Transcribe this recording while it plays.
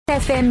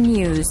FM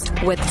News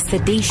with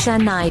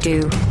Sidisha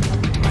Naidu.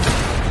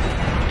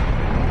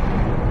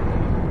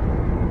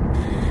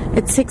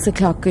 It's 6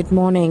 o'clock. Good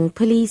morning.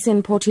 Police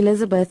in Port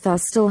Elizabeth are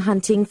still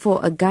hunting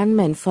for a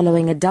gunman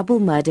following a double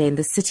murder in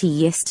the city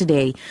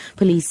yesterday.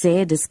 Police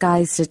say a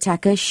disguised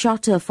attacker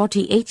shot a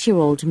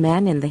 48-year-old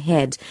man in the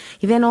head.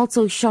 He then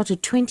also shot a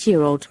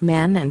 20-year-old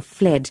man and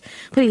fled.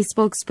 Police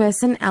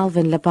spokesperson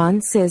Alvin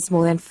Laban says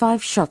more than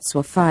 5 shots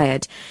were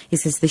fired. He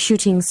says the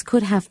shootings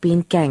could have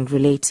been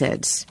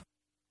gang-related.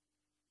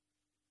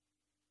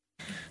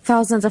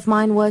 Thousands of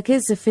mine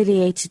workers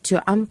affiliated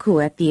to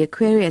AMCU at the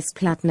Aquarius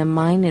Platinum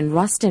Mine in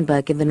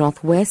Rustenburg in the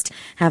northwest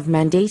have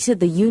mandated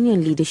the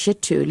union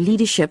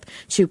leadership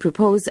to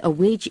propose a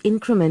wage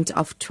increment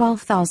of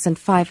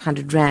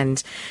 12,500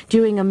 rand.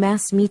 During a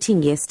mass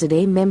meeting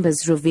yesterday,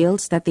 members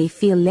revealed that they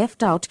feel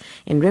left out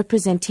in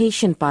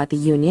representation by the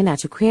union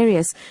at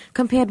Aquarius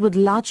compared with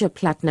larger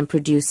platinum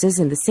producers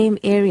in the same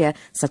area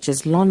such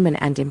as Lonmin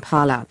and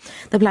Impala.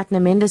 The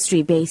platinum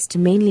industry based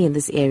mainly in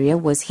this area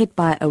was hit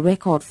by a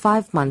record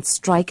 5-month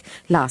strike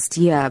last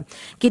year.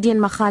 Gideon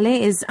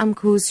Machale is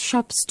AMCU's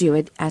shop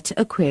steward at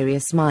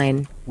Aquarius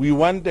Mine. We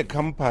want the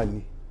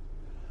company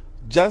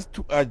just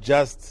to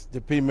adjust the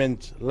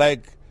payment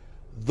like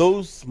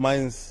those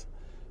mines,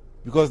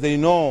 because they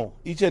know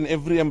each and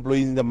every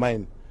employee in the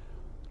mine,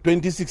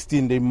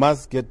 2016 they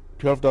must get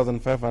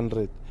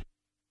 12,500.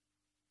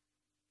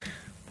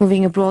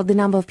 Moving abroad, the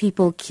number of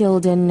people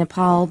killed in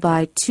Nepal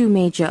by 2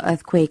 major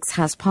earthquakes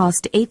has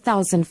passed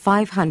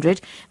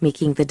 8,500,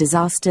 making the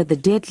disaster the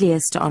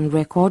deadliest on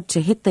record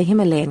to hit the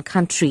Himalayan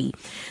country.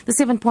 The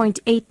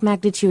 7.8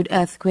 magnitude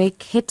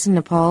earthquake hit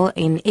Nepal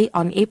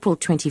on April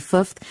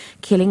 25th,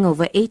 killing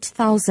over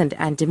 8,000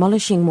 and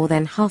demolishing more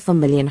than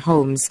 500,000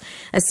 homes.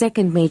 A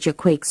second major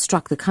quake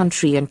struck the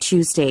country on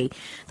Tuesday.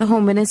 The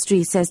Home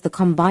Ministry says the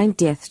combined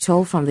death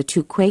toll from the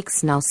 2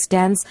 quakes now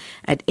stands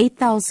at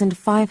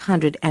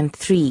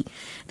 8,503.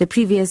 The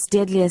previous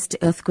deadliest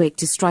earthquake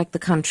to strike the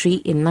country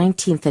in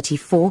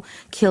 1934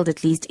 killed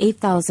at least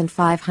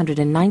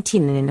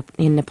 8,519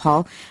 in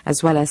Nepal,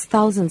 as well as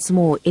thousands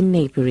more in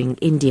neighboring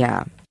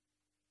India.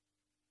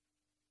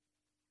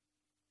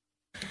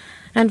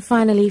 And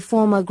finally,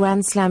 former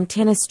Grand Slam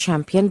tennis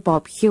champion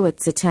Bob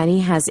Hewitt's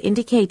attorney has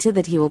indicated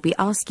that he will be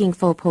asking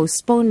for a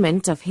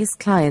postponement of his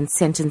client's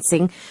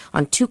sentencing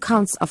on 2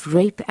 counts of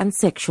rape and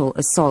sexual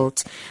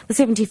assault. The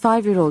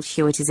 75-year-old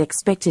Hewitt is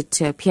expected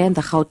to appear in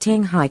the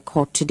Gauteng High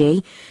Court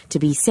today to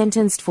be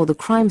sentenced for the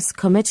crimes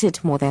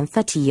committed more than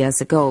 30 years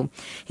ago.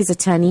 His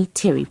attorney,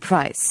 Terry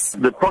Price.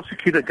 The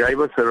prosecutor gave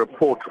us a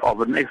report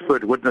of an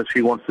expert witness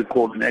he wants to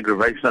call an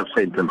aggravation of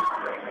sentence.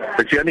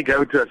 But she only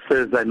gave it to us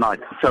Thursday night.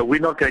 So we're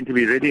not going to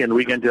be ready and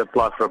we're going to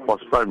apply for a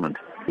postponement.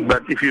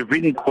 But if you've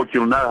been in court,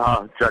 you'll know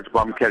how Judge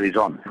Baum carries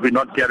on. We're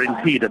not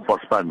guaranteed a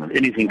postponement.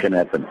 Anything can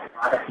happen.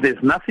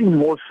 There's nothing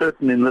more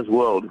certain in this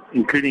world,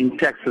 including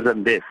taxes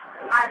and death,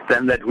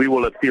 than that we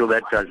will appeal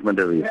that judgment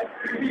of his.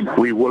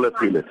 We will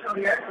appeal it.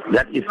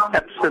 That is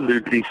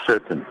absolutely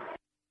certain.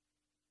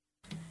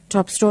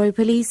 Top story: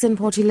 police in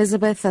Port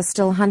Elizabeth are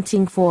still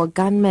hunting for a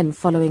gunman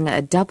following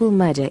a double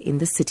murder in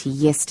the city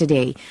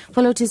yesterday.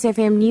 For Lotus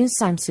FM News,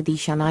 I'm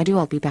Sidisha Naidu.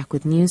 I'll be back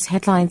with news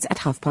headlines at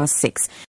 6:30.